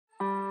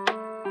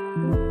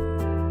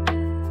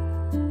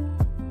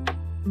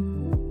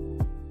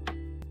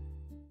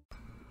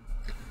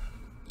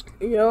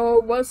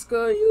Yo, what's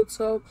good,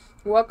 YouTube?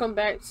 Welcome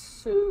back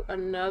to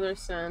another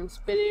Sims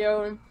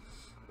video.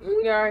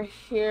 We are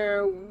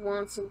here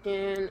once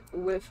again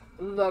with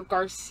the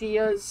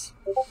Garcias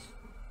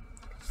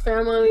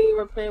family.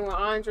 We're playing with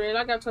Andre.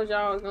 Like I told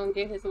y'all, I was gonna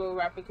get his little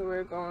rapping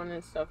career going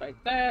and stuff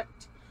like that.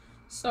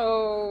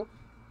 So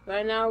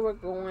right now we're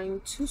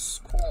going to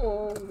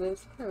school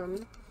with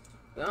him.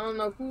 I don't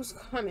know who's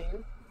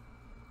coming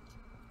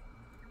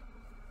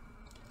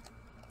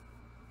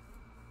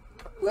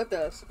with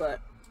us, but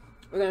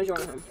we're gonna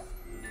join him.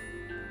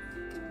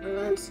 And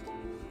it's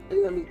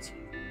gonna be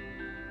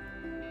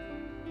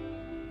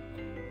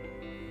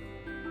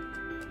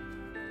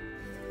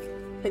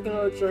taking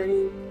a little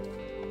journey.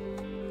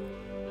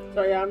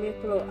 Sorry, I'm gonna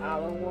put a little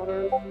aloe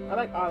water. I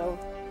like aloe.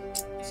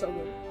 It's so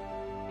good.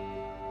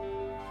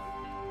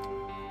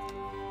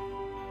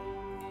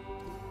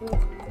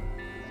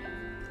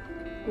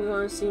 We're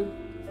gonna see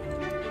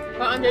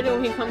what Andre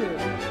doing when he come here.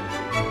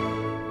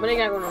 What they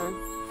got going on?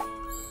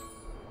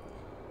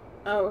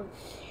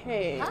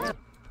 Okay.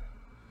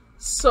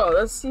 So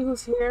let's see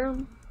who's here.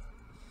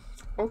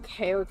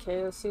 Okay,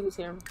 let's see who's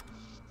here.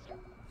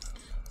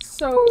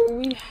 So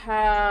we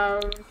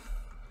have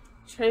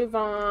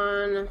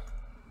Trayvon.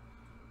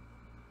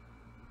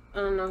 I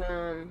don't know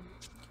him.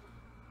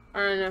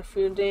 Our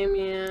nephew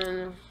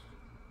Damien.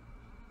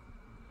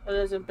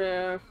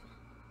 Elizabeth.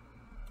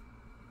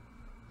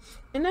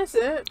 And that's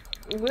it.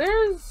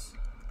 Where's...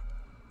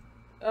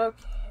 Okay.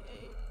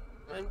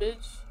 My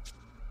bitch.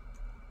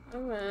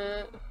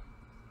 Alright.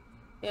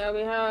 Yeah, we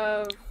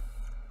have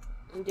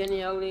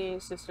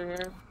Danielle's sister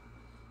here.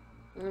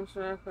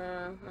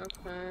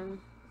 Okay.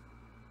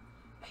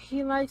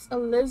 He likes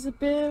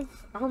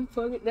Elizabeth. I'm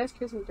fucking... That's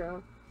kissing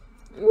girl.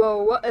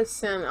 Whoa, what a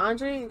sim.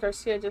 Andre and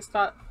Garcia just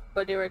thought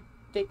what they were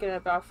thinking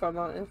about for a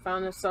moment and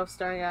found themselves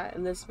staring at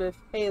Elizabeth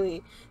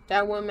Haley.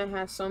 That woman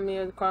has so many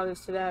other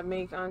qualities to that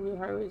make Andre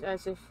hurry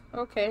as if,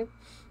 okay,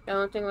 the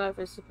only thing left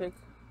is to pick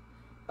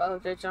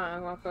up their giant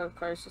and walk up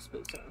courage to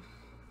speak to him.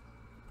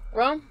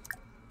 Well,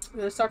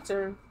 let's talk to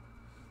her.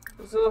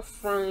 It's a little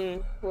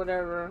funny,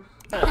 whatever.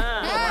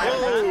 Tama.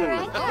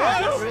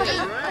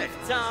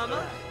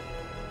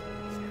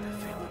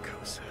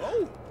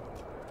 Oh!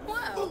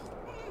 Wow.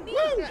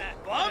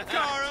 Bob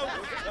Caro!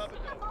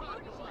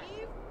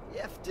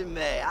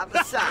 Yeftime,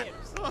 Abasai.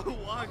 Oh,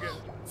 Waga.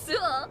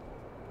 Sula.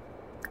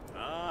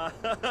 Ah,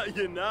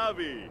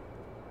 Yanabi.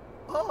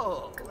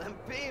 Oh,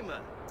 Lampima.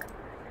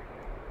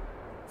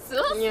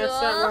 Yeah,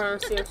 sat around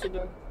and see what she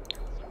do.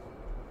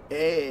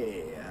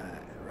 Hey,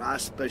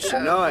 Raspa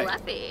Shanoy.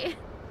 Fluffy.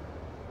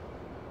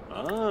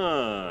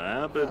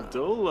 Ah,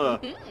 Abdullah.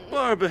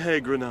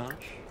 Barbahe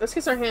Grenache. Let's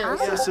kiss our hands.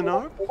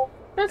 Sessinarp.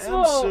 That's And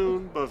all.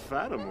 soon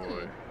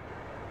Bafatamoy.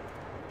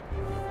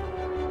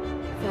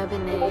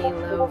 Febine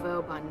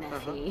Lovo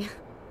Bonefi.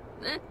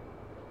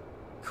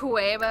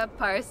 Cueva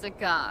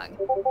Parsakong.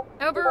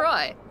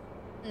 Oberoi.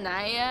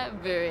 Naya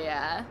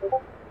Vuria.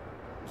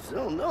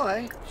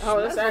 Zilnoy. Oh,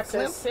 this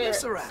accent's sick.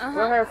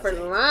 We're here for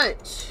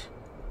lunch.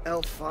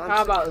 Elfonte.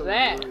 How about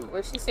that?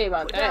 What'd she say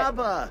about that?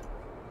 Wadaba.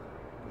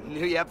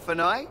 New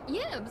Yepfanoi?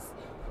 Yibs.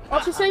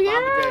 Oh, she said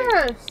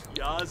yes.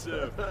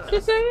 Yazif. She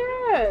said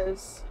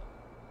yes.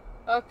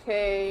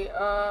 Okay,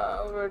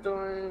 we're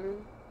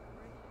doing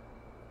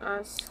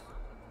us.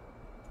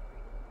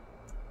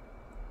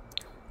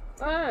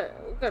 What?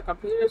 We got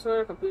computers.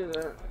 Where are computers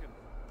at?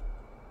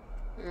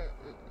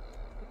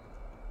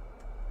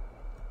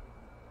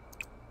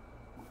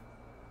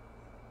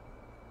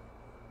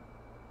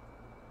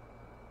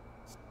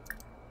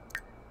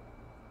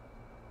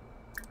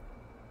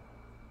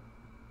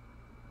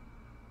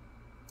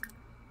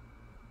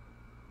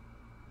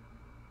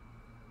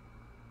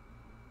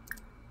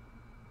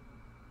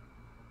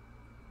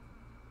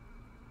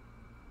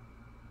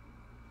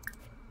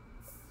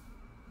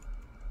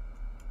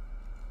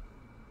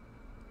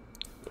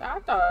 I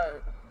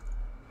thought.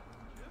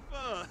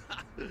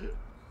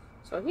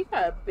 So he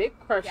got a big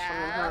crush on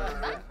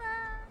her.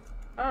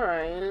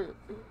 Alright.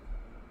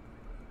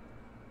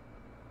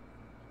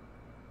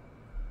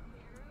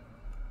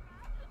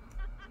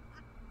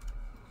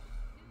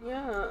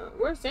 Yeah.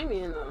 Where's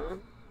Damien though?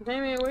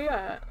 Damien, where you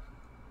at?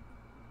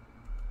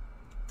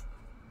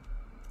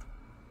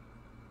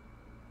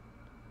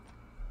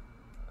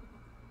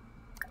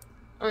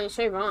 I mean,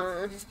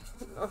 Trayvon.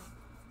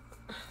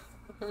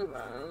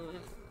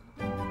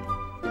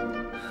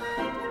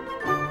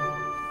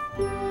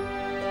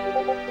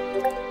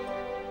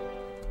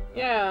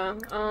 Yeah,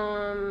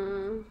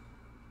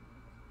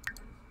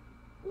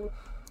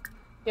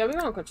 yeah, we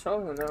gonna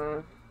control him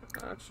though.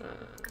 Action.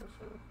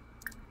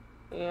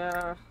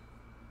 Yeah.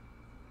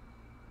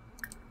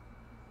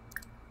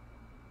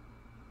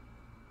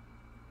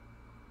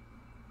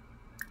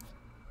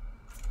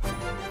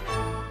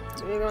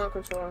 We gonna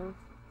control him.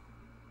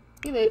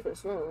 He late for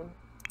school.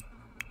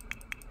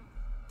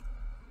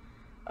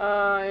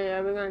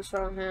 Yeah, we're gonna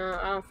show him.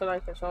 I don't feel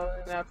like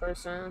controlling that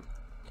person.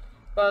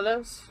 But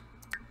let's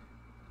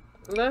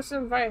Let's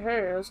invite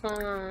her. What's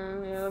going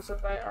on? Yeah, let's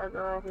invite our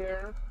girl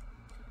here.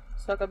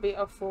 So it could be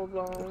a full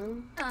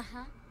blown.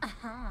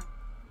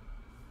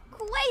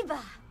 Cueva.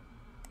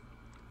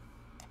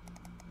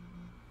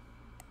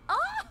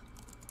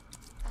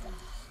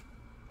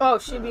 Oh,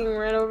 she being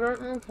read over?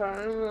 Okay,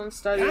 I'm gonna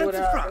study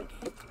without.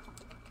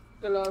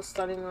 A little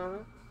studying on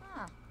it.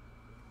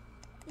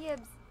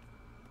 Yibs.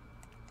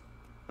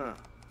 Huh.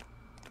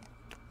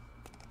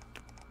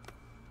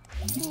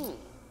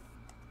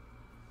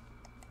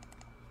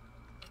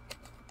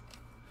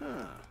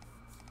 Huh.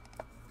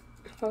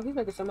 Oh, he's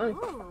making some money.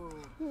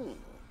 Ooh.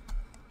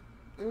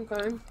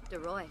 Okay.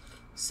 DeRoy.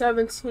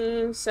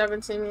 17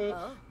 money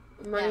Oh.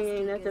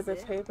 ain't nothing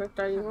but paper.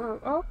 31.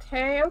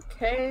 Okay,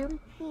 okay.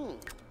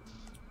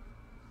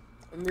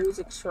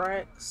 Music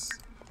tracks.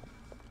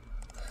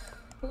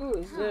 Who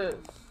is this?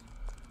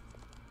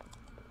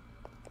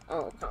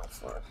 Oh,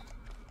 counselor.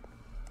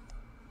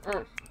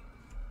 Oh.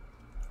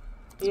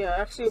 Yeah,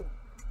 actually,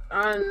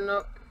 I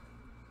know.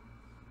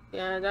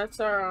 Yeah, that's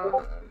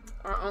our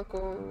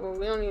uncle. Well,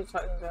 we don't need to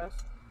talk to his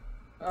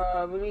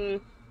ass. We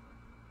need.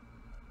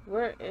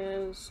 Where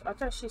is? I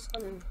thought she's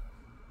coming.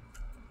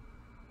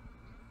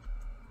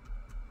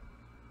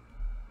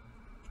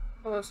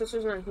 Oh,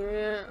 sister's not here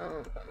yet. Oh,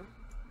 okay.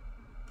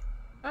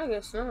 I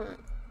guess not.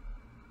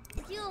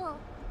 Yo.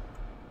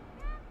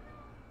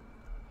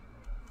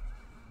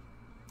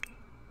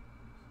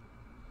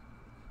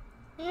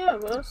 Yeah,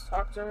 but let's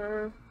talk to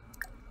her.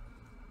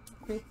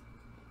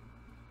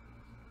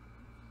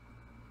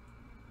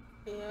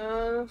 Yeah,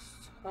 let's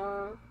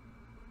talk.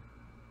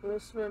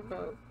 Whisper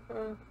about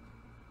her.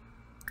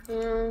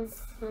 Yeah.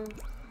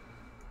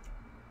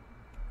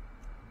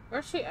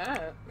 Where's she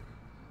at?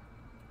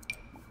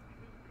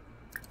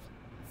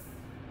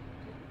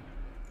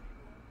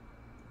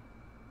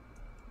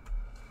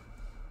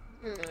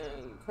 You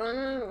coming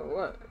or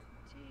what?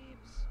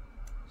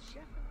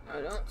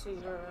 I don't see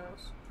your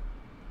ass.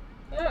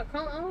 Yeah,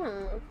 come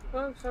on.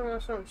 Fuck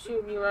some she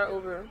would be right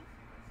over.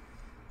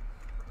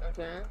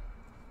 Okay.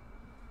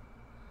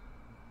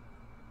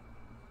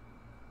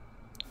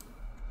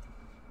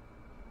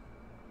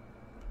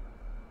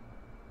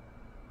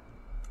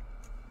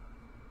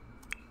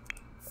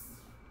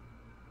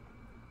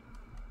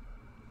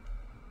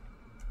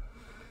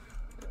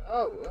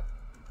 Oh.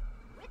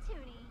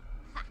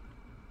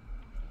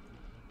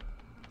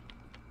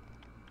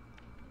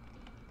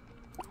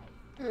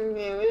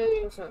 Okay, we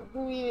don't need some.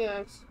 Who we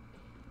next?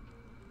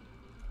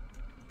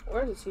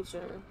 Where's the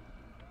teacher?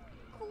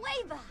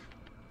 Cueva.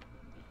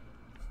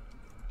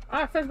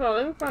 Alright, first of all,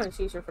 let me find a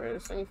teacher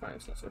first. So I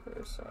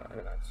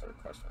gotta answer the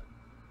question.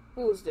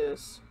 Who's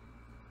this?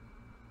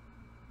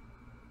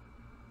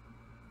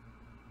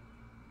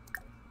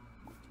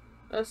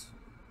 Let's.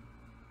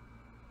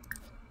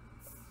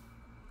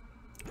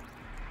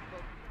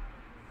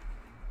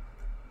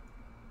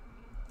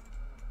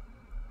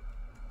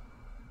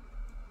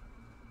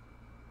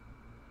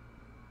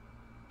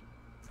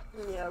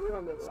 Yeah, we're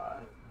gonna be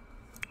live.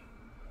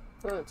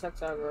 We're gonna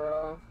text our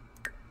girl.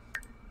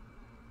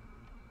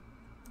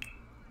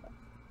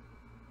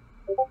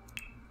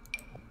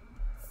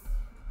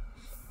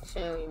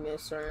 Saying we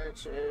miss her and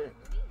shit.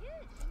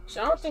 I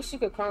don't think she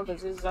could come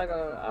because it's like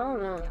a, I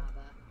don't know.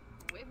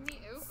 With me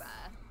over.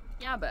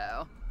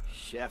 Yabo.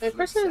 Chef. Hey,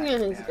 Chris is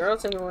getting his girl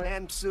taken away.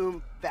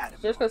 Namsum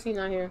Just because he's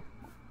not here.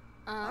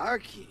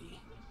 Arky.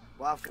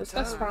 Let's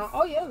go prom.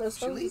 Oh yeah, let's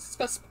go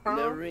discuss prom.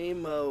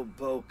 Narimo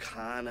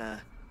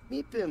Bocana.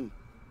 Meepim.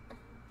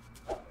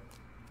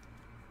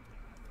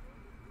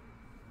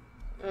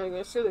 I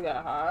guess she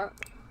got hot.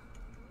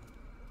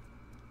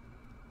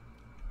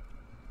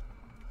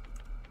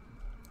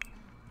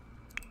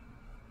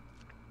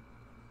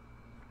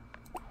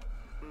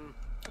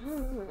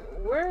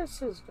 Where is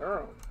his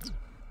girl?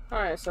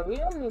 Alright, so we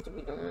don't need to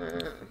be doing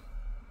that.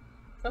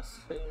 Let's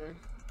see.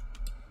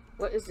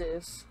 What is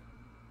this?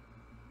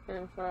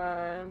 And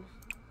fried.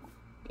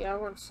 Yeah, I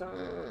want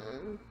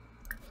some.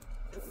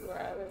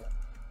 Grab it.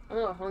 I'm a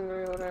little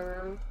hungry or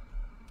whatever.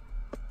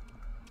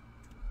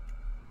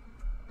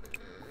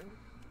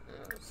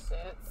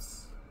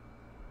 Sets.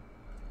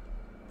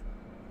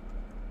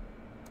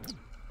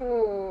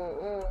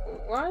 Oh,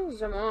 why is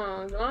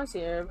Jamal? Jamal's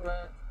here,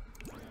 but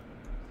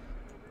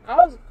I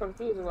was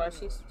confused why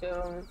she's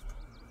still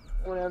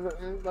whatever.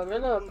 But we're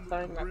not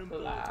playing back to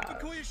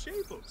live.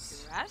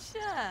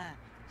 Russia.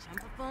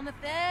 Champafona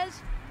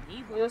Fez.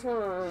 We just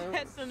want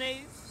to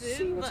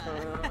see what's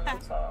going on.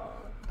 That's all.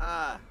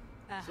 Ah.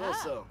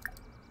 So.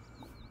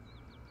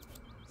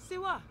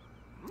 Siwa.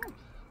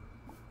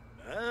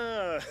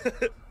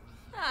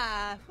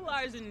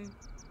 Larsen.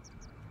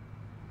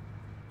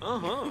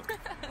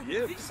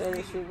 Yep.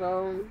 Say she go.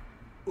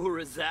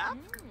 Urazap?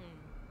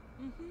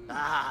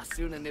 Ah,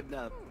 Suna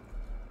Nibnub.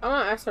 I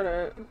want to ask her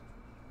that.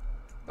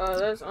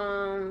 Let's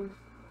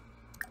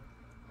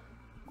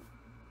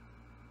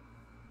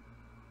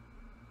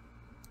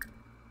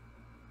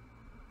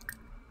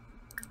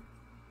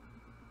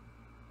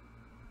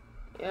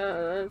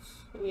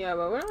yeah,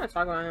 but we're not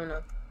talking about him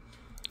now.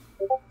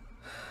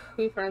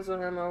 We friends with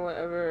him or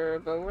whatever,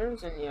 but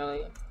where's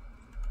Yelly?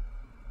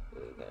 We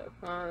gotta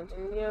find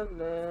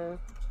Genevieve.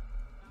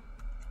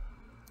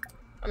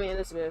 I mean,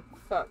 Elizabeth.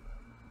 Fuck.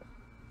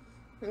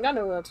 Y'all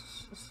know what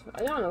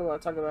I'm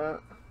talking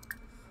about.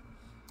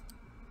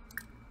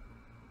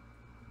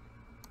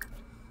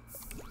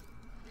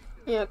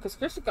 Yeah, cause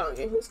Christian gonna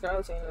get his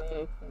scouts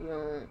anyway. You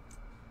don't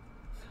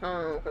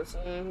come, cause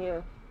he ain't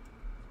here.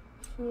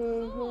 She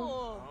ain't here.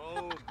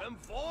 Oh, them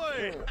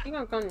boy. She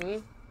gonna come to me.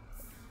 It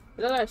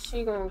look like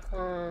she gonna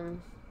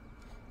come.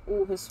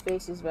 Ooh, his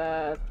face is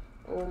bad.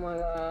 Oh my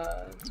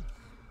god.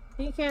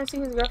 He can't see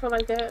his girlfriend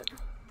like that.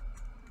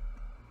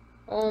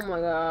 Oh my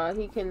god,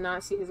 he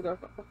cannot see his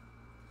girlfriend.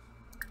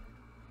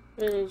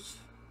 Finish.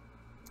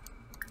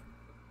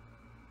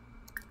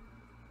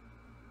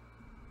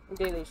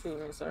 Daily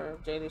treatment, sir.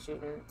 Daily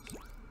treatment.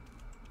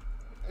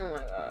 Oh my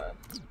god.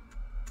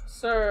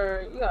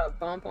 Sir, you got a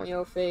bump on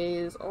your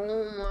face. Oh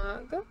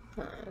my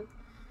god.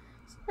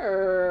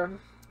 Sir.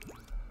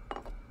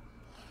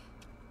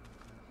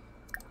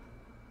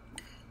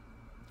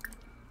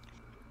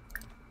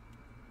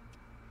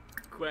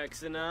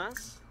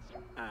 Quexenos?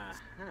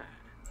 Aha.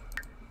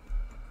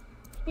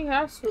 He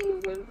has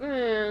to, but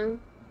man.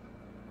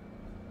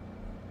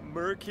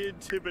 Merkid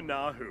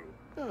Tibanahu.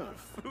 Oh,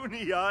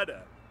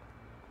 Funiata.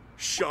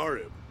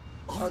 Sharib.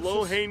 Oh,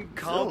 Lohane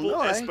Kabul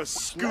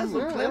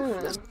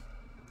Espascu.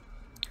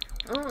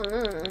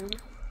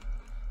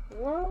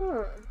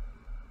 What?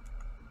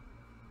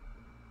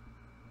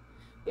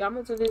 Yeah, I'm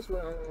gonna do this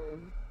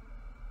one.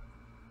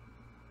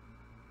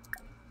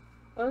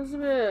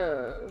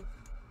 Elizabeth.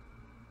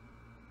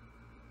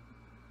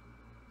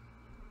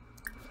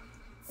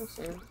 Let's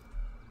see. Ensign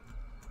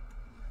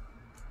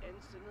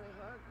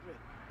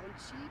Hargrit and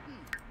Chibi.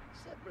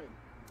 Sebrin.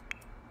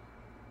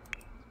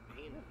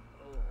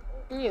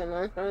 Yeah,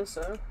 nice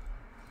answer.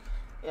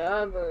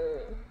 Yeah,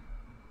 but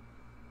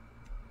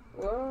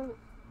well,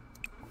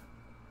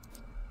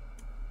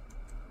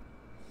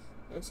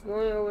 it's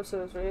going over to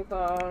the 3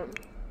 o'clock.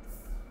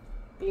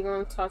 We're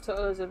gonna talk to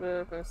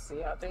Elizabeth and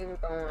see how things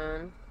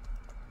are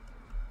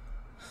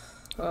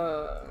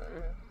going.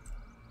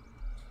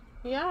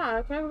 Yeah,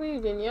 I can't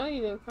believe Danielle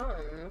you didn't come.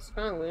 It's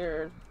kind of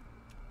weird.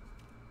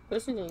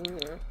 But she didn't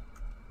either.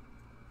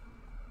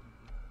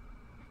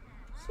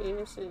 See,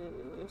 this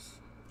is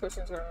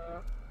Christian's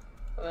girl.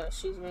 But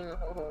she's being a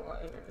whole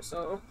right here.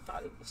 So, how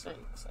do you think?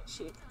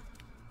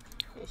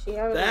 Like she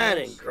have That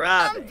and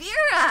grab it.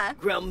 Vera!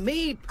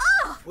 Grelmeep.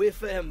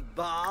 With him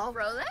ball.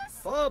 Rollers?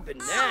 Bob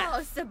and Oh, Nat.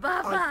 On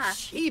Sababa!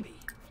 Chibi.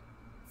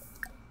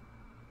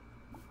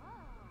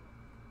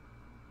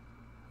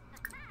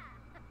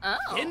 Oh.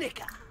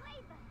 Inika.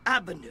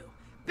 Abanu.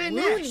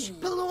 Benesh.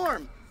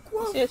 Belorm.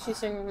 See if she's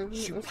singing.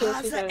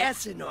 Chupaza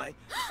Essenoi.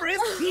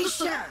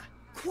 Frifisha.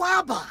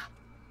 Quaba.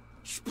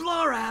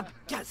 Splorab.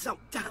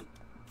 Gazumtam.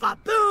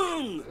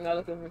 Baboon. Now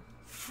look at her.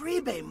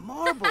 Freebe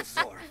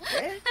Marblesor.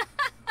 Eh?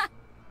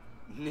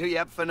 New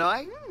Yep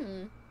Fanoy?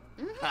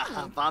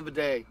 Haha,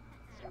 Bombadil.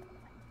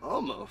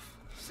 Almost.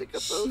 Sick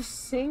of She's both.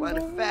 single. What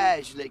a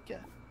faj, Lika.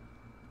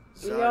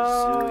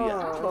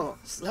 Zarzuya. Oh,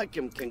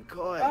 Sluckum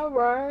Kinkoi.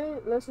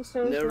 Alright, let's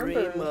exchange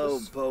Narimo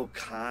numbers.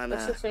 Bocana.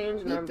 Let's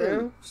exchange Nipim.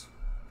 numbers.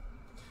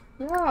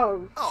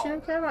 Wow, Oh. she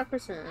don't care about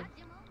Christian.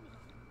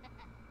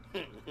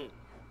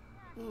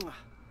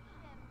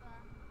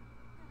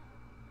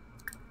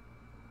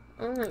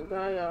 Oh my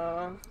god,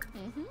 y'all.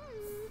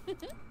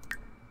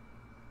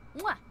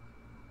 Mwah.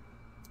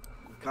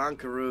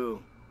 Conqueroo.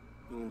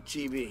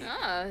 Chibi.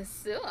 Oh,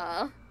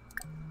 Sewell.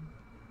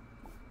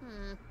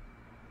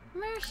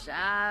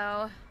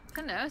 Mershau.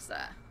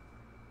 Canosa.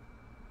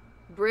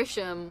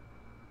 Brisham.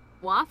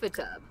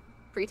 Wafatub.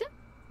 Prita?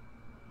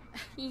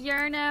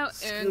 Yerno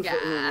Unga.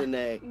 Skufa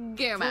Unane.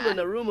 Guma.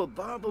 Pulanaruma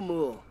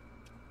Barbamul.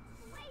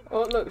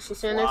 Oh, look, she's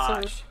standing next to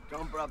him. Wash.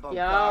 Don't brub on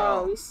Y'all,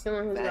 Carl. we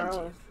stealing his Benji.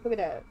 girl. Look at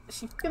that.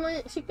 She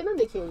feeling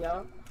the kid,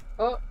 y'all.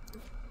 Oh.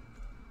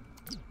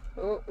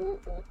 Oh, oh,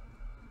 oh.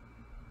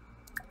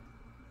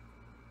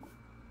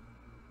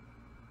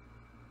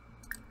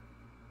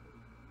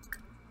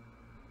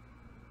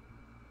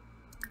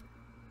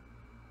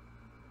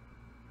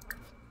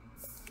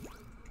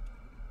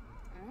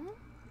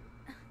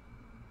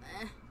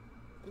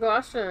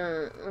 Gosh,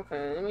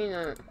 okay, let me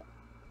not.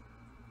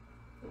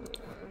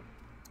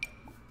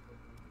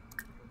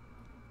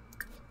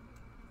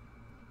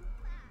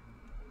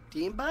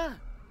 Timba?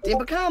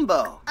 Timba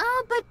Combo.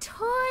 Oh, but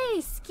toy.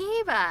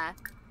 Skiba.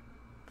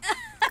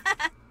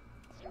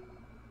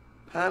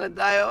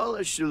 Panadiola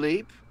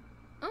Shulip.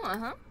 Oh,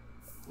 uh-huh.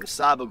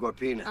 Wasaba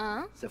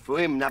Gorpina.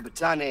 Safuim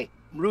Nabatane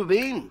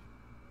Rubin.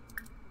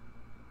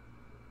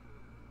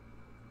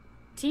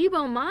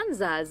 Tibo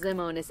Manza.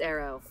 Zimonis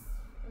Arrow.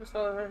 Just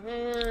hold her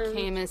hand.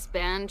 Camus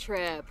Band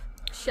Trip.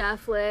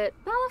 Shufflet.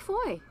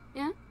 Balafoy.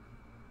 Yeah.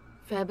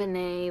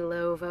 Febine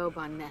Lovo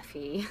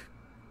Bonnefi.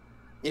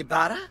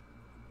 Ibarra?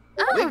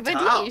 Oh, Big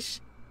Tom. Vadish.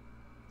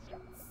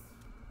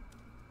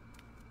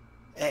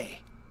 Hey,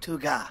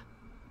 Tuga.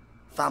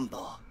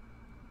 Fambo.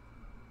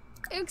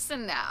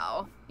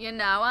 Uxanow.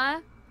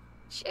 Yanawa.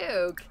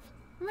 Chuk.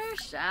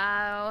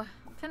 Mershau.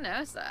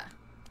 Canosa.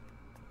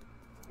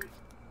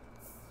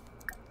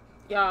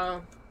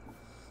 Y'all.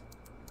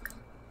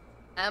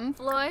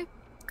 Floy?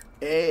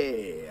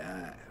 Hey,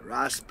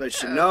 Raspa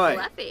Shinoy.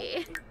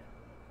 Fluffy.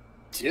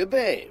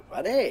 Tube,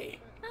 what eh?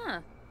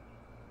 Huh.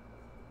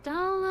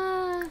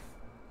 Dala...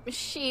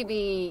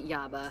 Shibi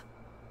Yaba.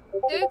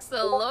 Dukes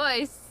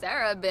Aloy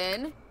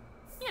Sarabin.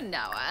 You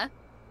know her.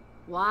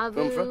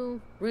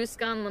 Wavu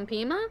Ruskan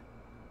Lampima?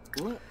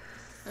 What?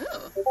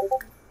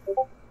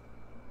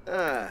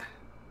 Ooh.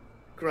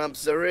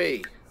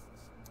 Grumpsari.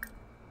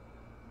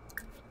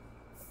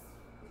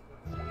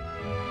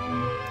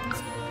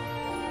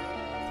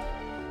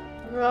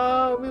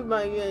 Oh, we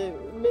might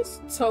get Miss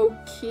Toe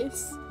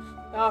Kiss.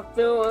 Y'all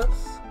feel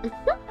us?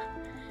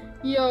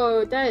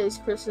 Yo, that is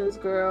Kristen's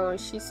girl, and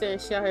she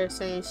said she out here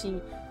saying she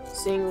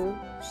single.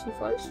 She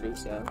for the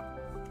streets, yo.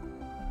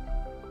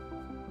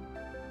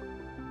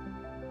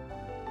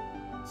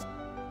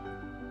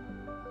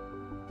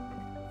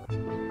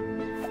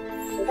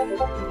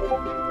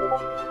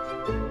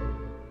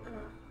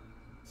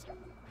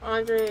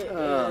 Andre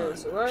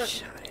is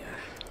what?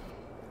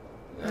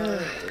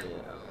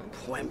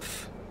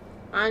 Pwemph.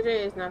 Andre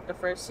is not the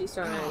first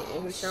season,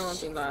 and he's showing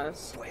me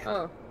lies.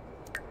 Oh.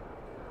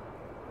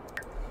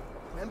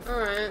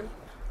 Alright.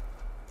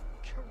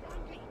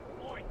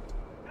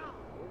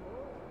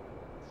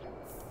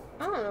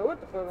 I don't know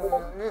what the fuck going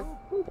on here.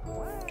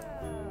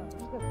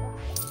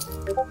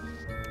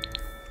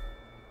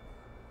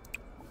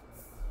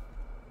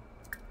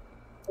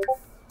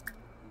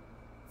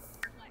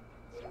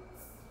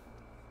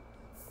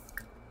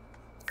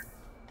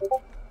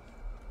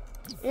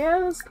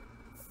 Yes.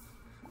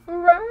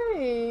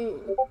 Right.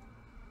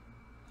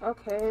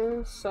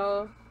 Okay,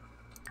 so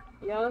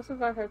yeah, let's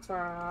invite her to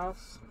our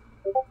house.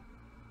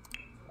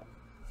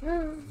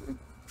 Oh.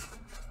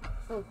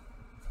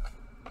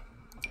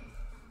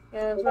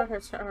 Yeah, let's invite her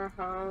to our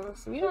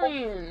house. We don't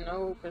even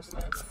know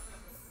Kristen.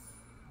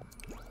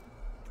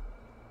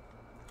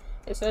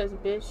 It says,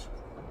 bitch,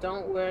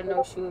 don't wear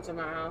no shoes in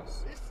my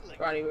house.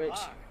 Roddy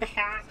Rich.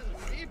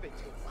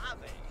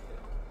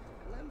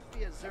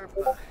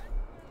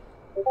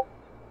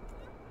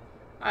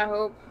 I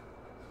hope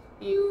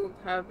you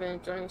have been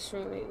enjoying the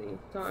stream lately.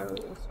 Don't ever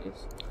lose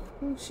space.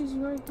 Oh, she's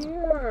right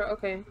here.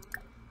 Okay.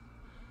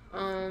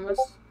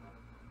 Let's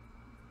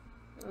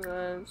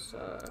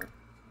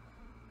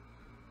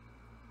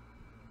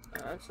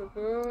add to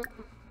group.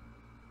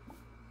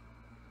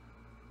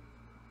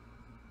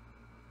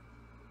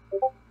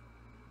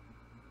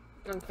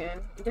 Okay.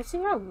 Does he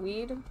have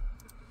weed?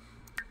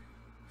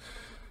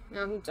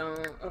 No, he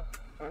don't. Oh,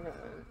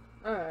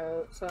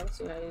 alright, so let's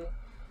see how you.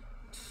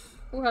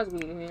 Who has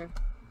weed in here?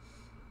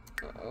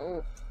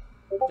 Oh,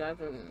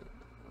 Jasmine.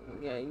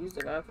 Yeah, use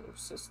the bathroom,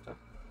 sister.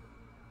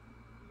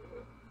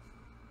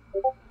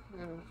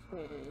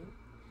 Okay.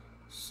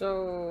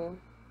 So,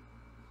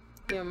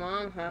 your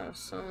mom has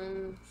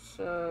some,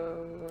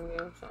 so we're gonna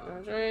give some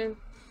Andre.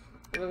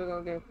 We're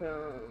gonna give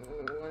him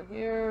one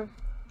here.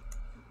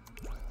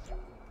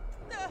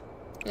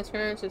 His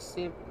parents is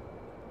sleep.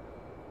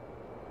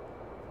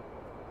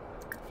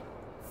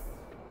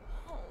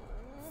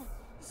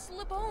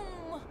 Slip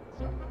home.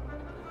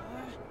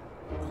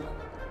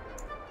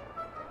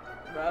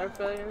 Bladder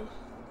failure.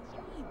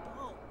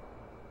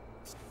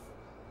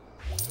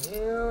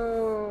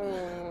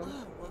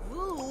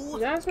 Ew.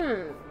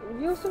 Jasmine,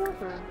 use the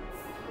bathroom.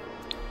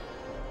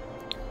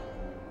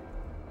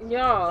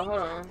 Yo, hold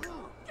on.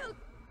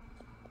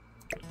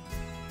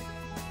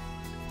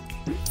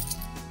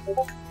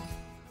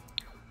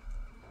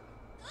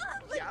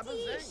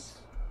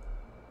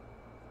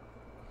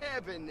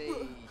 Ebony.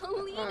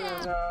 Oh my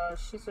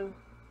gosh, she's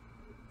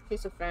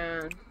a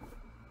fan.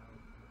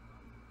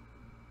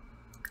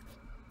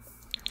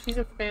 She's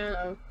a fan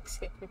of.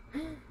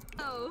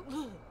 Oh.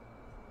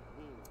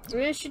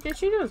 Did she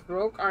just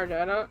broke our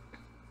dad up?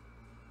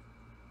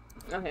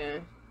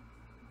 Okay.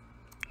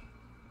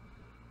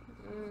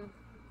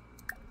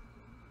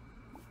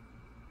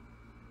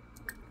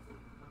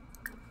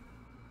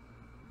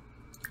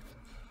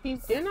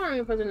 They're not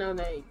even supposed to know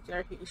that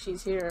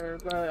she's here,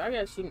 but I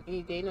guess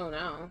they know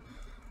now.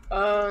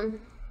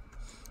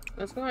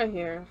 Let's go right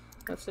here.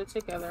 Let's sit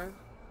together.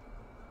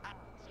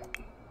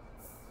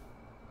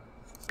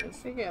 Sit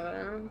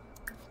together.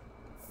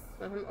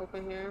 Let him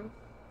open here.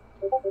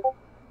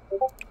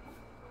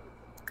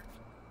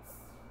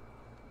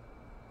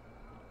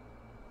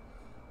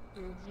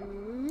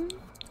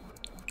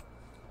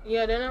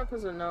 Yeah, they're not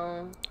supposed to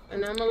know.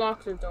 And I'm gonna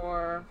lock the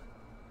door.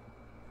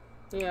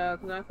 Yeah,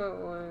 because I thought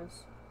it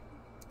was.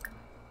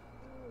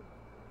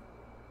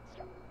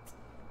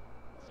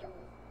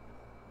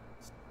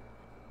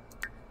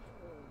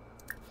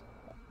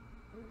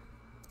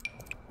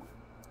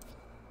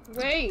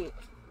 Wait,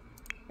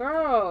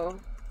 bro.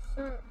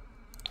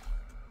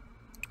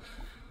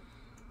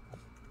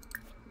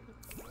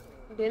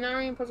 They're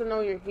not even supposed to know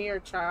you're here,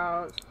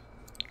 child.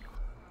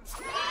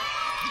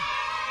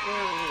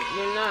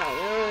 You're not.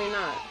 You're really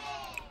not.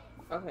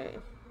 Okay.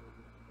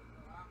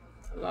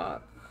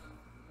 Lock.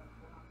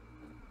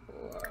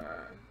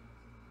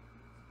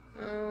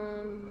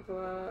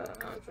 For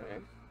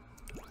Andre.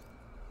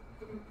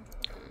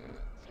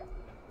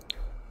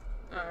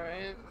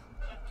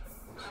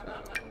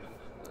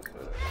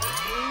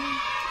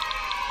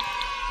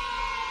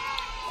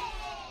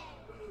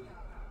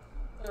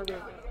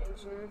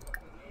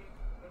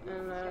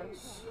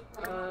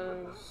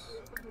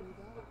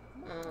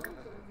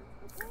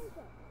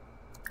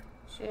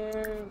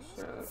 Share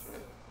children.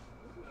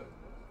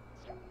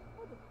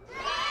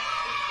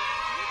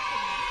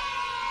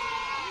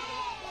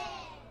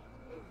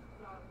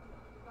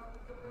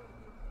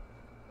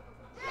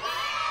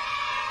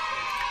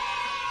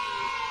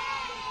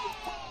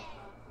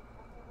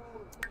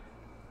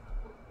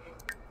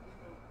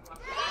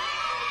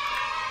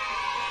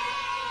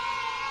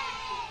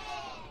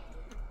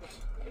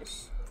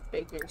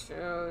 Making sure,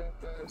 you know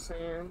what I'm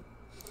saying?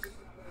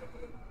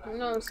 You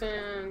know what I'm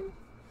saying?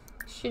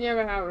 She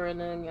never have her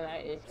none of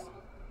that is.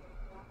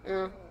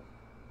 Yeah.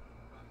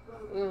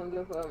 We're gonna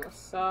give her a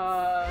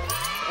massage.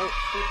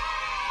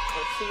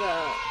 She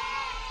got.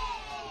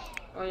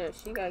 Oh yeah,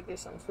 she gotta get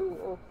some food.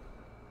 Oh.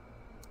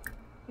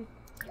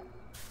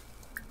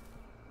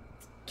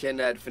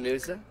 Kendad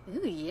Fanusa? Ooh,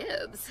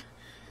 yibs.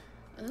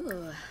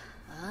 Ooh.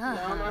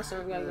 Yeah, my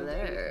son got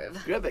nerve.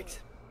 Gribbix.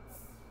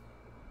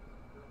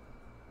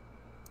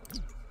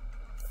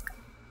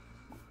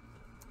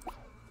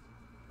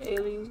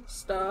 Daily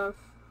stuff.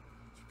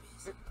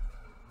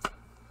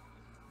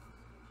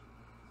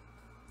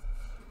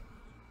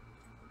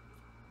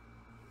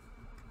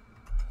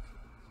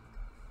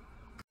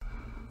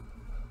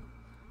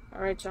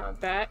 Alright, y'all,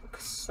 back.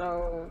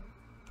 So,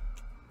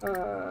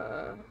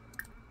 yeah.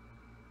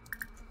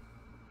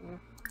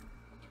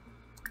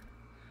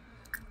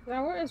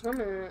 Now, where is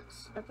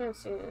Romance? I can't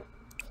see it.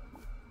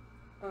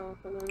 Oh,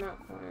 but they're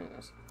not playing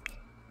this.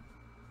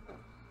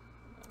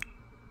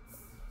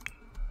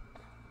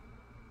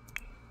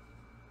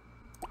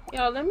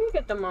 Y'all, let me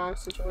get the mom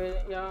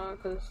situated, y'all,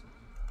 cause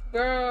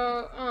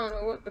girl, I don't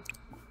know what the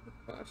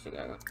fuck she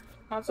got.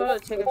 I told her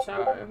to take a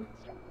shower.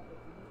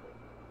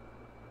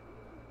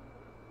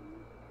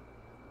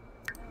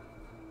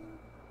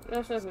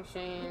 That's just a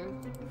shame.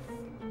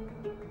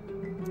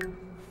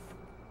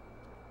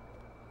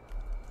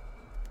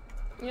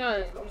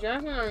 Yeah,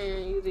 Jasmine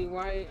ain't usually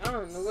white. I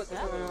don't know what's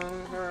going on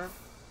with her.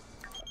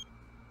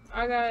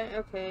 I got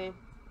okay.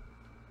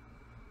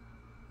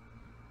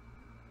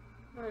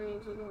 I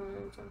need to go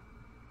into.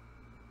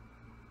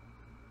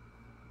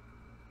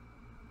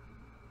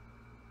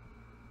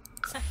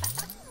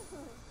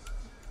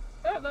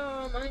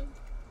 Hello, money.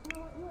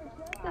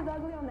 Just as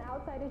ugly on the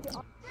outside as you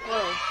are.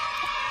 Oh.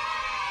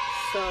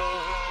 So,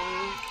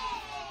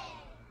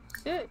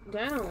 sit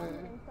down.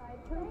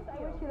 I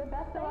wish you the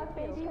best of luck,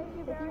 baby.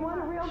 If you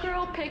want a real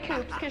girl, pick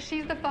Hoops, because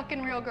she's the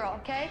fucking real girl,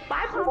 okay?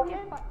 Bye, Pumpkin.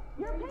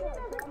 Your opinion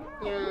doesn't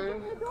count. Yeah,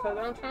 because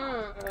I'm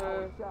trying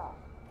to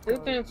do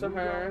things with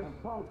her.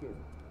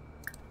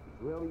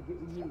 Really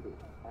getting heated.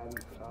 And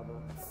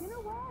You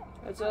know what?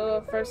 It's a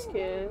little first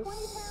kiss.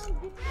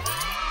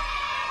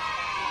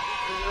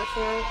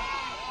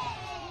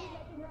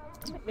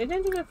 They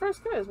didn't do the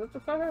first kiss. What the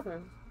fuck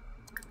happened?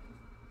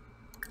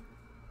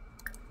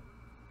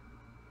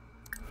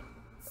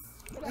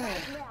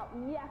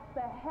 Yes,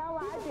 the hell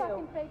I do.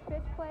 Fucking fake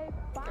bitch play.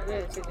 I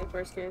didn't take the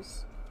first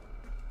kiss.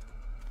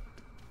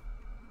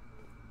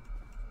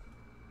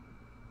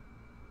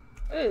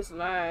 It is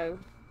live.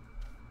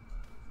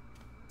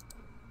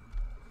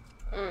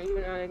 Oh,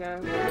 even though they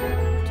got.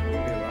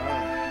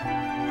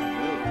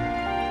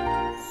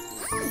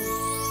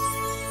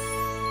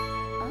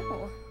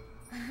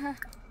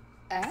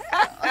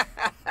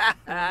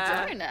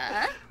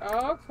 Darna.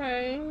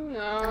 Okay.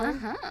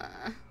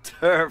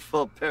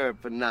 Turful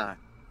Peripanar.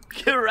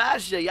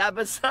 Kirasha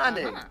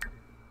Yabasane.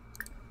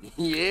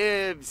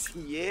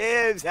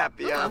 Yibs,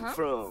 happy I'm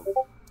from.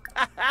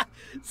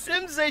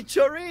 Simse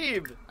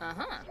Chorib.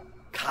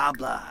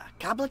 Kabla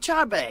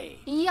Charbe.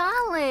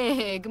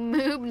 Yalig,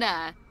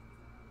 Moobna.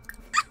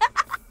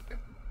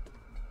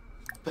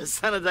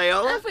 Pasana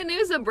Dayola?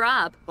 Afanusa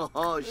Brab.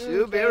 Oh,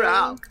 shoot, be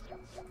out.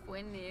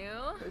 When you.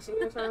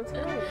 Subi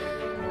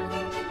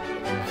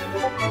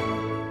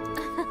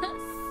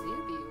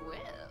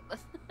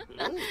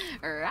Will.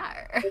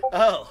 Rar.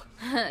 Oh.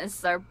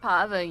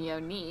 Sarpava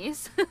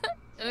Yonis.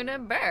 Una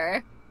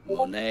Burr.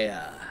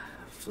 Monea.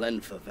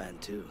 Flenfa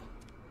Vantu.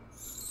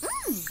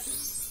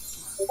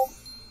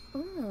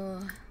 Ooh.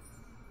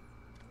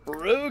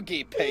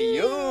 Rugi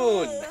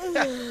Payun.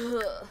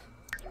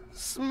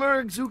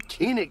 Smurg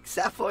Zukinik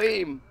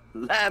Safoim.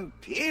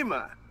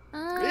 Lampima.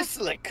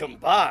 Risla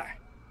Kumbar.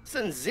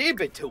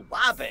 Sanzibe to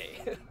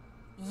Wabe.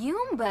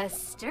 Yumba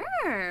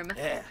Sturm.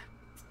 Yeah.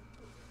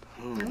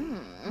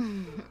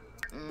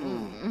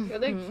 Are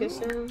they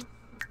kissing?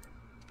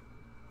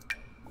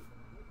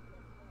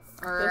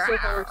 Let's do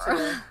homework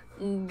together.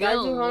 Gotta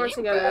do homework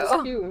together.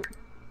 That's cute.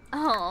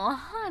 Oh,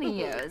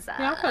 honey, Yosa.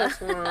 Yeah, I could have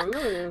sworn. Look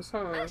at this, huh?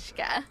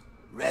 Ashka.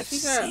 She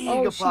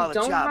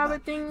don't have a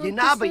thing with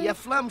Yinaba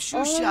kissing? Yaflam Oh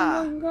Shusha.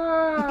 my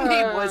god. Ni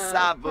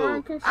Wasabu.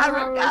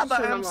 Aragaba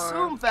am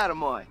Sum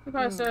Fatamoy. You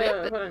probably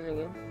said, hold on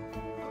again.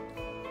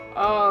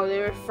 Oh, they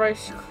were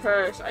fresh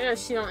crush. I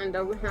guess she don't end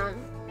up with him.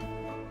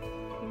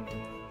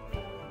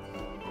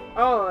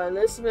 Oh,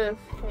 Elizabeth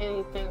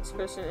Haney thinks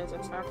Christian is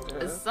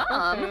attractive. Some.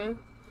 Okay.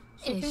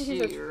 She Is thinks she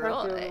he's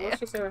attractive. really? What'd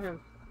she say about him?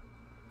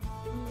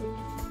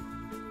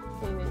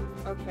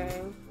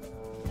 Okay.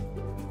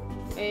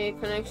 A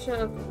connection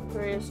of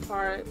various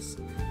parts.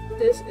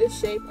 This is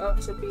shaped up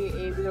to be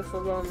a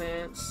beautiful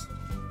romance.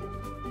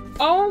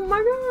 Oh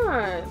my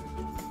god!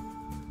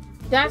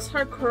 That's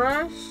her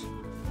crush?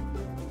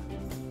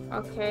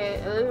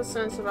 Okay, a little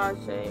sense about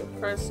Jay.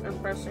 First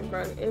impression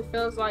crush. It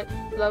feels like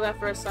love at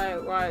first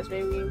sight wise.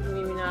 Maybe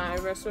not.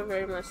 It rests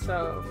very much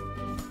so.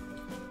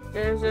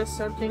 There's just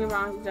something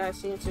about him that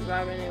seems to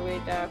vibe in a way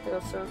that I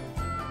feel so.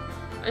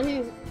 And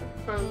he's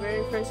from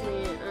very first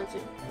meeting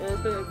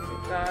until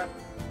that.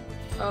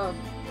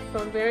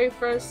 From very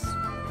first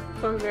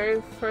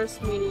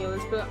meeting,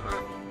 Elizabeth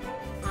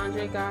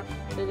Andre got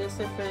the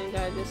distant feeling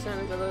that this son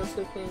is a little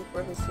too clean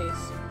for his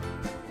taste.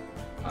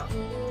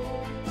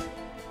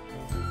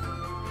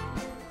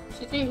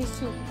 She thinks he's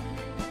too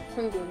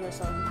hungry or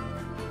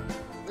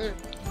something.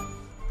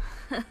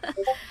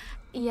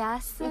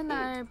 Yes, and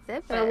our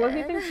bit. What do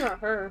you think about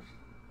her?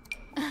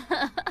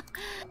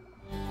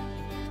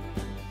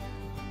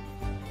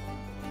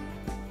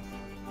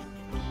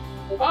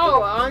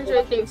 Oh,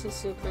 Andre thinks he's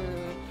too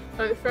clean.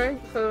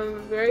 From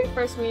very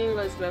first meeting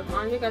Elizabeth,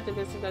 Andre got the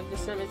vision that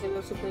this son is a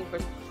little too clean for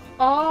his.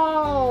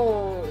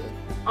 Oh,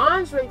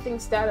 Andre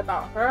thinks that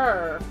about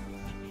her.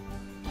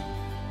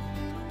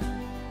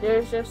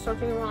 There's just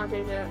something about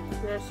Andre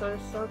there's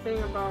something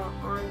about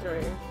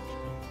Andre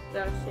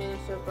that seems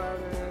to bother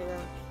me.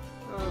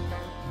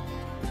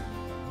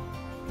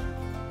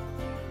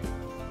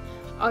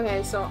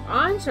 Okay, so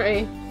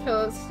Andre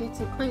feels he's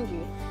too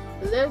clingy.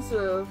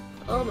 Elizabeth,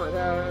 oh my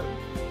god.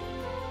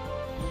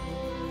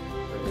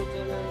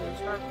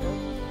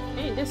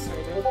 Hey, this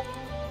lady.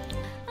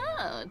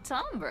 Oh,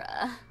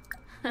 Tombra.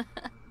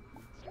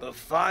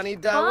 Bafani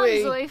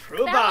Dawi,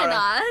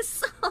 Prubara, Feminas.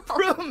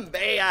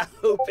 Prumbea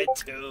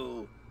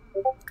Hoopitu,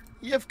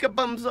 Yivka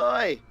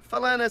Bumzoi,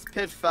 Falanas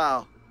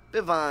Pitfall,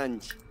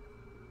 Bivanj.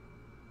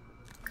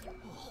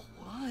 Oh,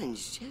 Wanj,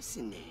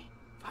 Jessine,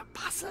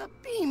 Vapasa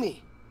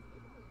Beamy.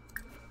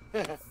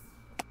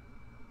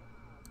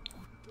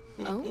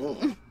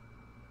 Oh.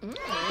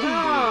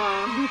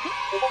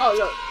 Oh,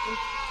 look.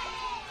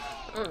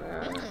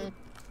 Alright.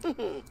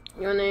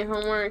 You need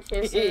homework,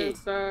 kissing and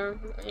stuff.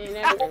 Ain't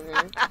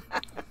everything.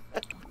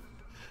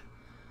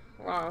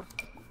 Wow.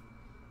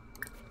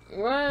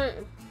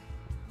 What?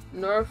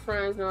 Nor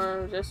friends,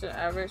 nor just an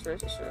average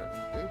relationship.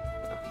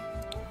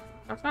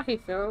 That's how he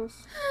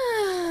feels.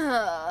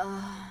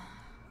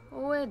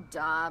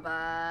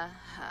 Widaba.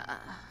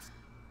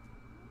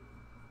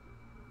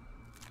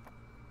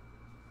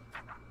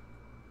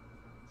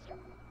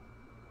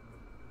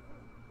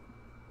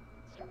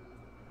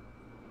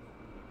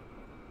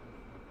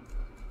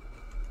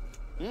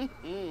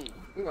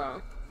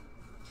 Wow.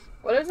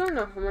 What is on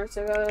the homework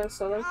together?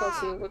 So let's go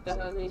see what the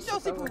hell these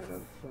people are.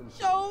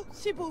 Show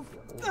Shipoof.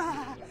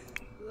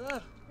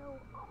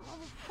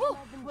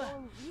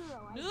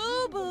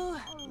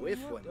 With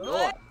what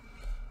not?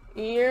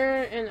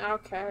 You're an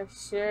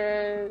outcast.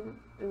 Share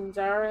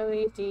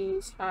entirely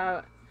these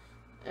have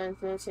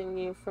influencing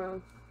you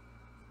from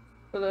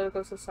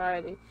political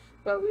society.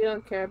 But we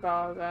don't care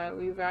about all that.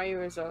 We value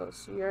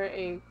results. You're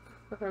a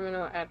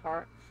criminal at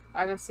heart.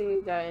 I can see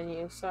that in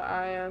you, so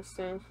I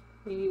understand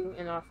you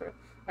an offer.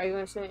 Are you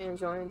interested in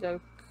joining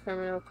the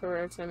criminal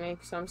career to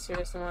make some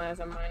serious money as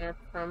a minor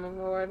criminal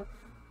lord?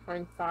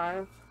 Point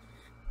 5.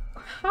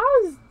 How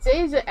is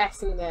Deja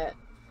asking that?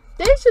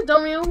 Deja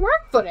don't even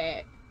work for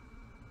that.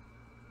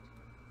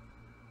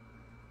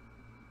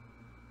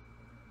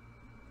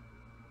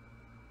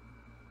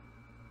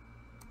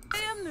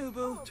 Damn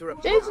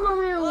Nubu. Deja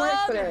don't even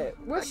work for that.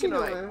 What's she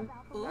doing?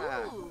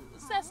 Ooh,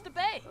 Sesta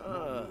Bay.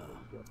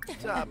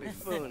 Tabi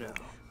Funo.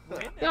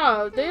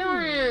 Yo,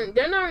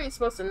 they're not even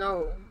supposed to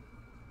know.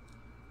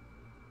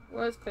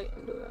 What is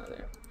Clayton doing out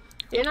there?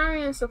 They're not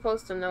even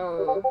supposed to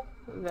know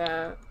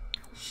that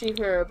she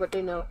her, but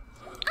they know.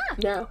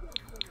 No.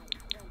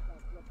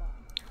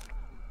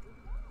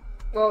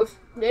 Well,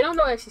 they don't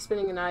know that she's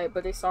spending the night,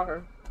 but they saw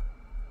her.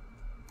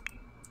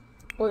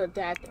 Or the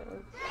dad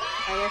though.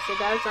 I guess the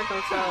dad's not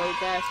gonna tell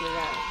Jasmine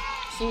that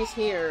she's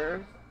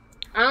here.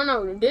 I don't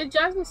know. Did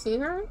Jasmine see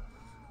her?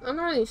 I'm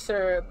not really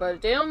sure,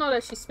 but they don't know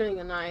that she's spending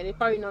the night. They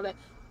probably know that,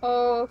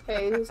 oh,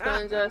 okay, he's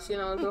gonna just, you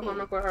know, do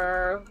homework with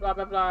her, blah,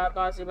 blah, blah,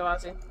 blah, blah, blah.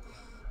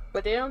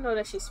 But they don't know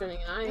that she's spending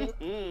the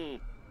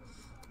night.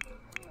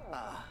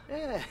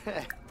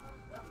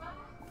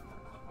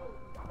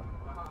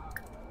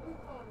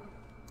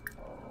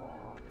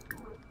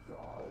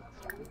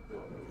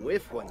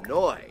 With one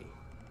noi.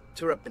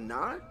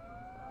 Turapanar?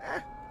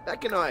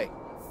 Bekanoi.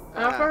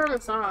 After her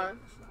massage.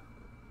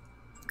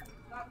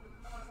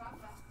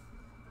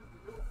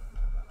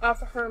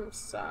 After her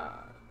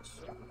massage.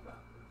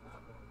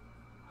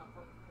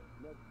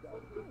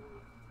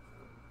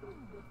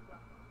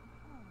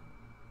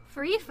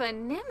 Frifa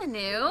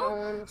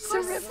Nimanu.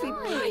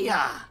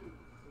 Sarifipaya.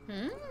 I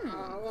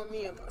want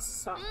me a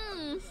massage.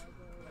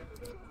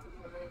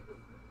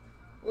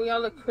 We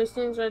got the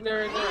Christians right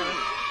there again.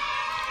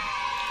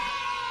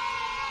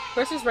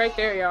 Christian's right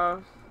there,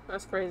 y'all.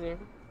 That's crazy.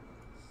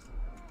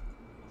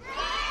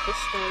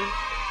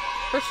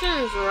 Christian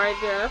is right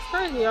there. That's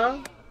crazy,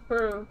 y'all.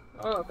 Pearl.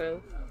 Oh, okay.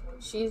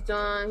 She's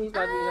done. He's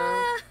about to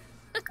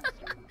be done.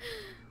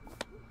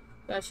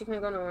 Yeah, she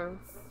can't go nowhere.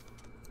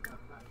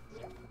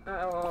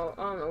 Oh,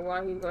 I don't know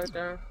why he's right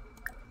there.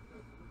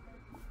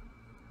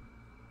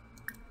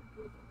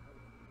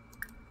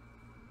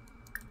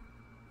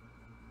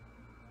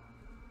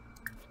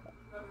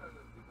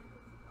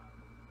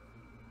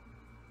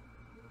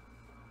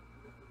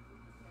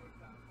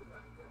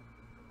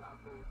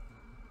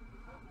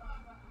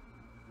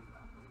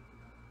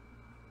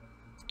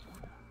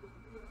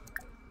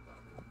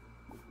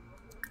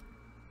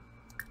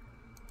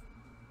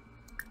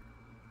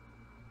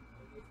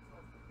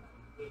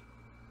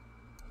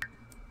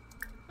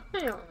 I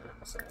don't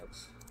have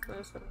sex.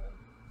 That's not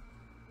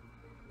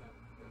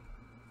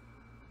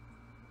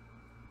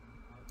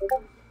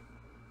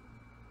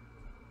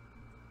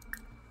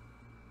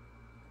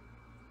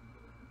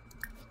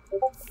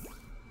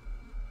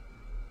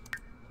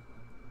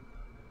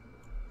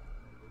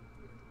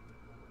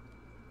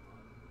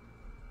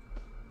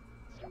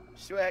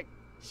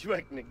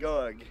Shwek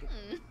Nagorg.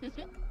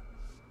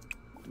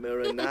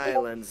 Miranai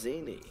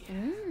Lanzini.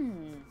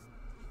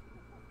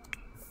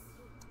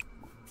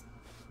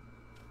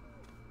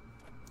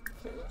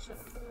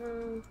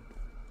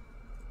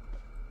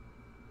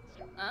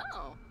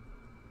 Oh.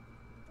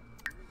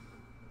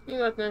 He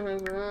left in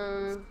his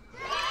room.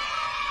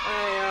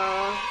 Alright,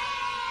 y'all.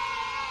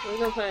 We're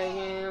gonna play a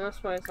game. Let's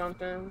play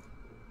something.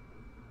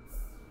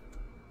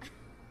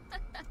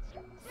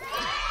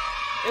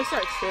 It's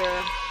that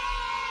chair.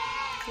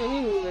 Man,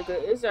 you move it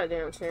good. It's that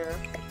damn chair.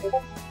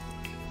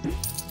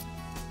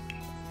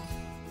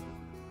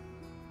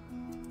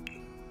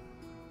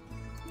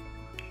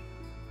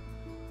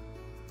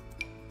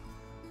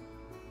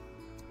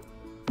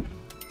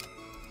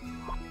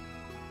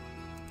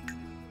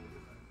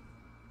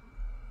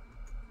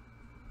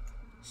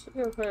 She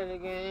can play the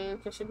game.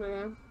 Can she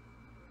play?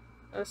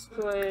 Let's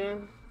play.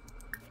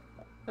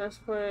 Let's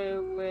play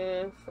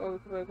with. Oh, we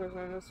can play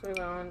Christmas. Let's play with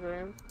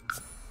Andre.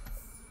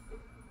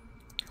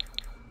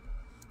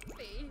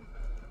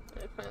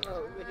 Let's play a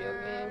little video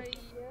game.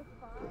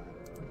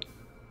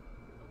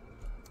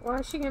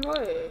 Why she can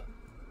play it?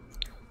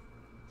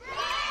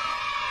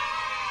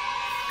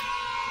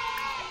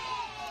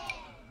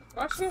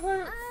 Why she can play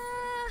it?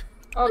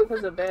 Oh,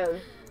 because of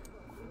bed.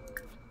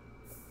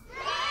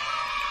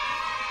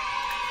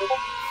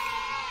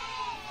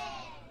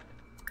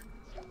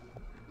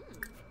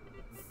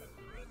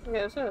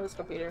 Yeah, let's have this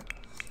computer.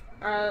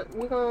 Alright,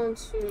 we're going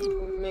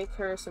to make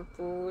her some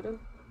food.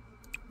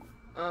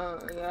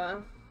 Yeah.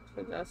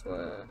 So that's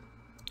what.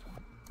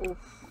 Oof.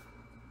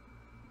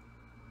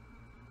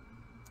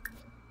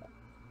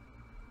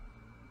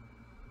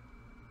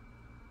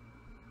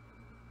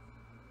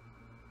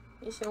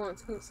 You should want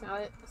some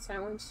salad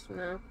sandwich?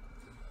 No.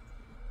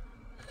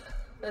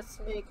 Let's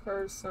make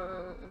her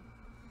some.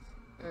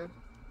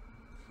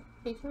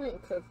 He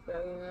can't cook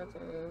really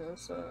nothing,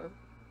 so.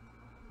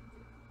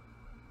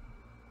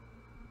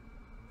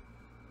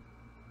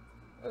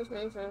 Let's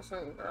make her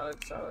some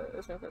garlic salad.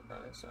 Let's make her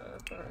garlic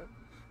salad for her.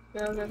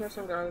 Yeah, let's make her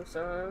some garlic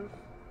salad.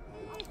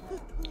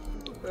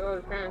 Oh,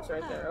 the parents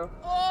right there.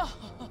 Oh.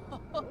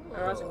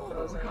 They're watching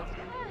clothes now.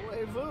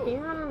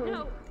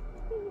 Yeah.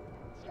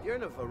 You're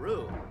in a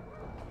Varu.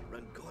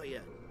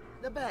 Rangoya.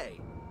 The Bay.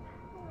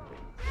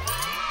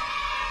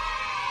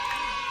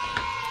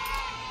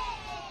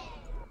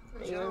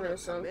 You or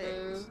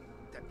something.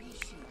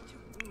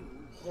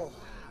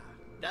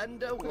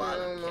 Dunda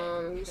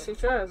Mom, you see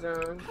tries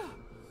on.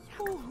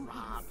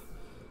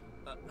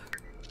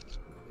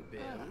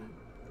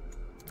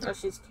 Oh,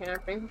 she's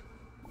camping.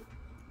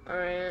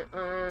 Alright,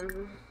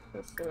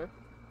 let's see.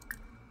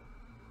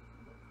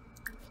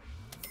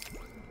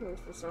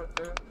 Let's do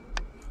something.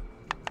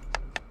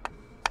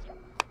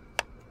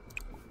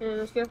 And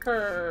let's give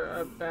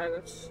her a bag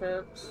of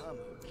chips.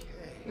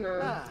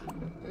 No,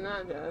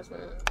 not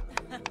Jasmine.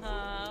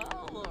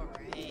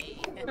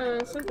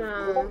 Alright, sit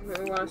down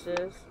and watch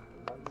this.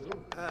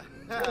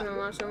 I'm gonna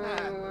watch them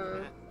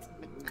on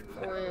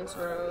Wayne's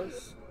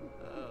Rose.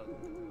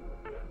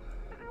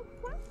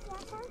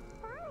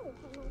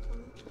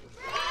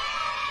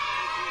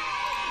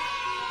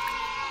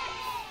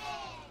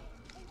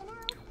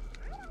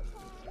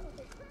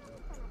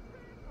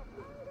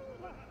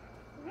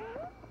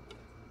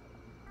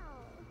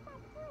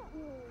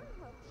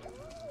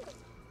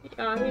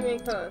 He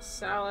make her a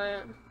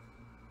salad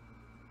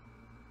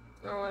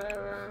or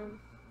whatever.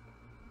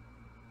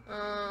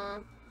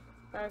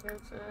 Back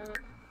into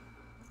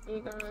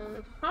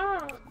Egon.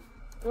 Ha!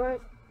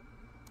 What?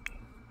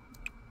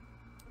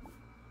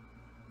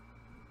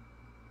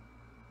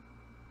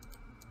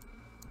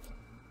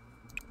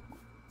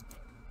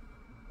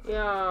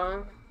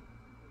 Yeah.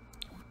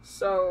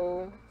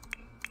 So.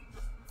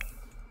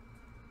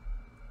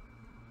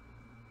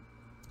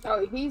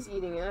 Oh, he's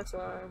eating it, that's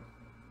why.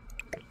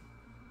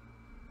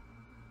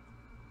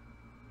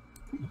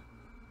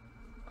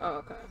 Oh,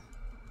 okay.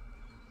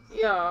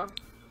 Yeah.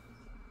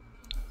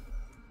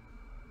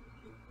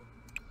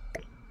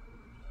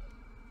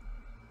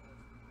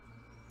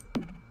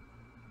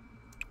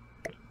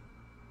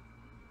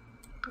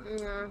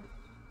 Yeah.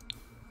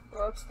 Go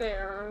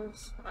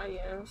upstairs, I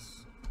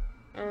guess.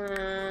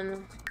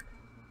 And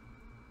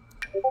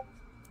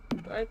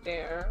right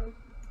there.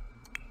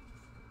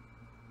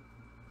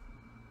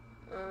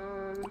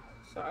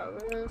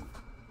 Salad.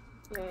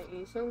 Yeah,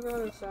 eat some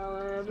garlic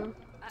salad.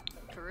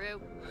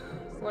 True.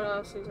 What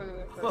else is gonna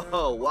get for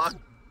Whoa, what?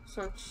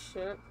 Some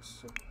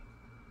chips.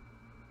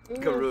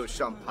 Guru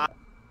champagne.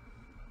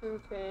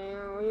 Okay,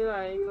 what do you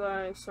like? You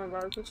like some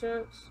barbecue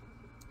chips?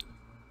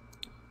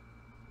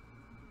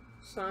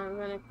 Some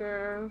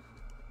vinegar.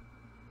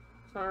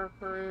 Sour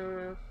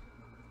cream.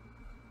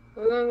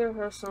 We're gonna give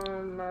her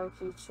some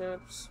barbecue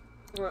chips.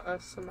 Or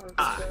us some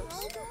barbecue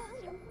chips.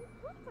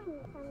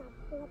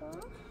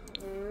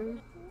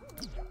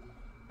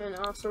 And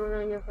also we're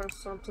gonna give her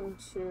something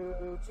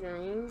to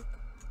drink.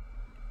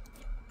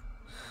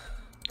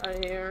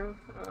 Right here.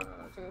 I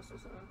think this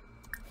is a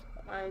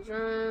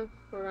hydrant.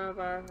 We're gonna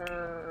buy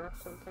her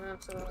some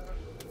Peninsula.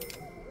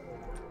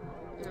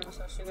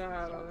 So she can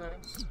have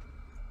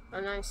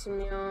a nice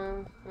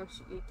meal when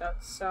she eat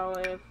that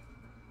salad.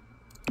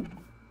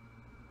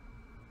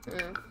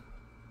 Yeah.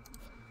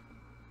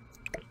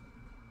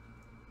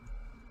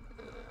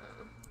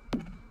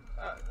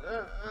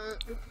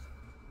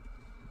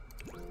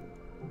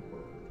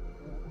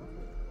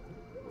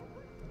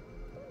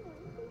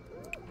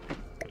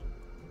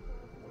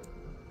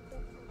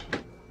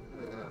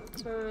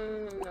 No,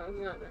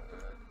 he's not drinking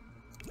that.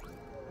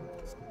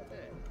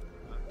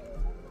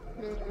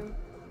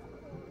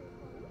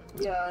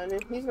 Yeah, and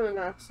then he's gonna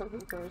grab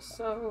something for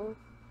himself,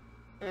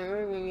 and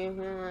we're gonna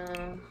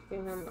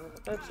give him a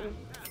Pepsi.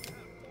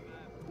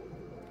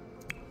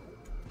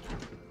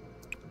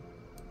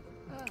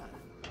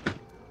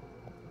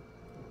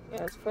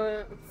 Yes, put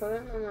it in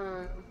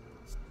no.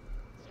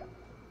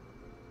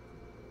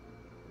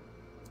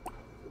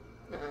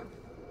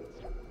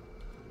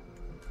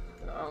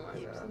 Oh my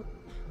god.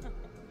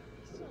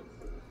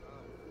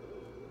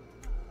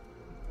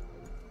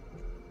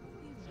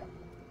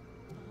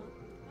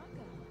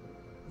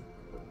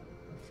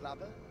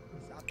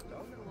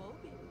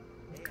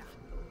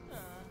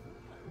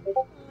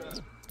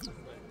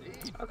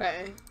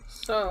 Okay,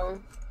 so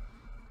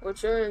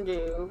what you're gonna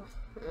do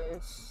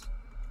is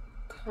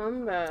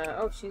come back.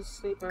 Oh, she's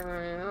sleeping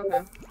right now.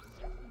 Okay,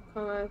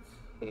 come back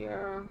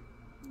here.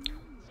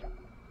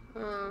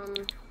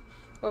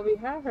 Well, we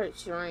have her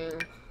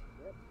drink.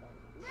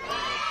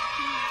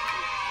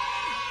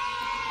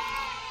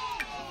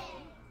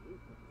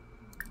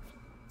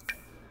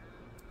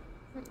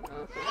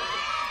 Okay.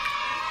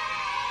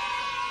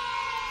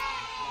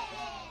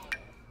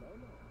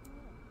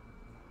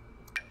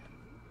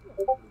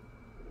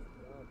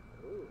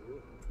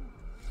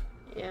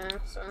 Yeah,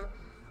 so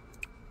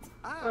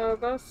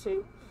go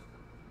sleep.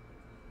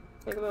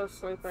 Take a little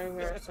sleep right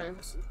here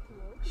since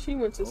she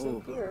went to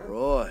sleep here.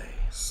 Roy.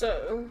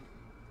 So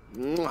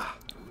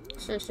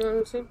since she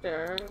went to sleep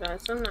there,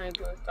 that's a night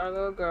with our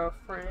little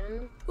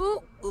girlfriend.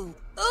 Ooh, ooh,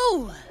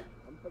 ooh!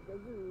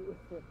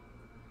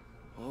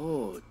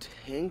 Oh,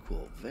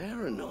 Tinkle,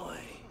 Varanoi.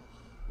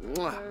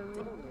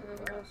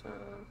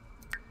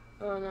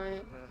 Oh,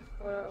 night.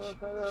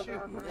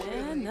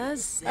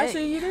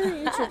 Actually, you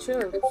didn't eat your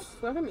chips.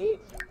 Let him eat.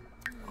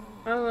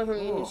 I don't let him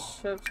eat his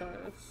chips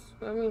first.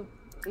 Let me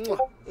eat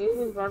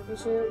his barbecue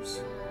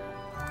chips.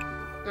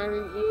 Let me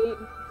eat.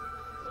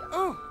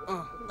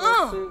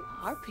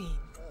 Harpy.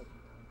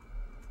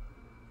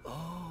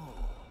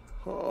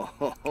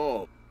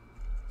 Oh.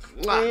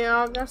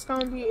 Yeah, that's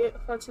gonna be it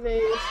for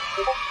today's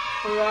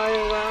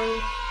Royal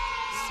Round.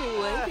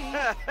 Sweetie.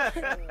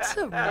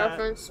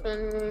 Girlfriend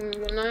spending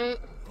the night.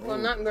 Well,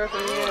 not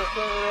girlfriend,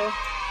 but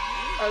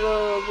a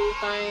little boo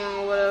thing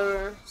or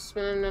whatever.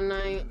 Spending the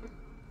night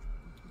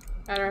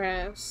at her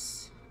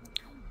house.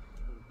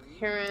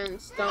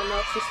 Parents don't know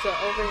if she's still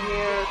over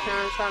here.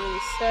 Parents having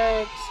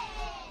sex.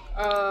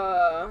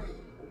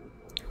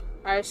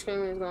 Ice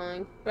cream is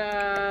going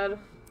bad.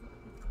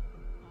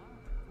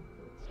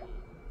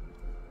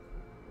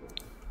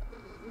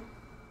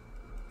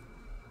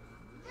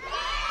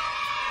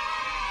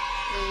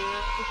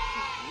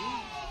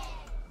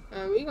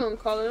 And we gonna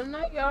call it a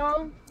night,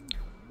 y'all.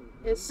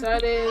 It's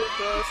Saturday,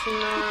 girls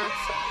tonight.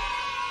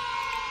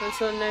 So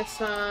until next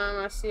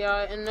time, I see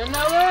y'all in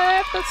another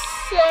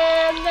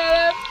episode,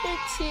 another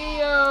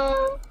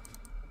video.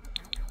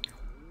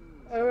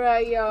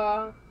 Alright,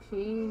 y'all.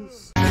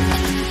 Peace.